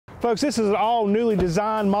Folks, this is an all newly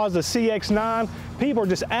designed Mazda CX-9. People are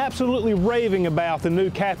just absolutely raving about the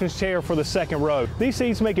new captain's chair for the second row. These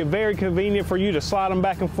seats make it very convenient for you to slide them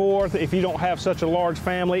back and forth if you don't have such a large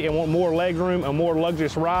family and want more legroom, a more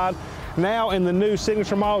luxurious ride. Now in the new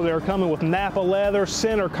signature model, they're coming with Napa leather,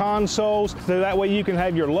 center consoles, so that way you can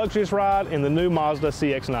have your luxurious ride in the new Mazda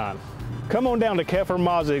CX-9. Come on down to Keffer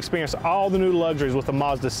Mazda to experience all the new luxuries with the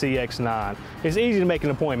Mazda CX-9. It's easy to make an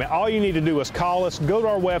appointment. All you need to do is call us, go to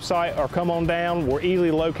our website, or come on down. We're easily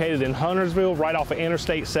located in Huntersville, right off of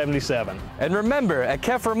Interstate 77. And remember, at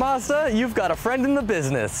Keffer Mazda, you've got a friend in the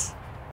business.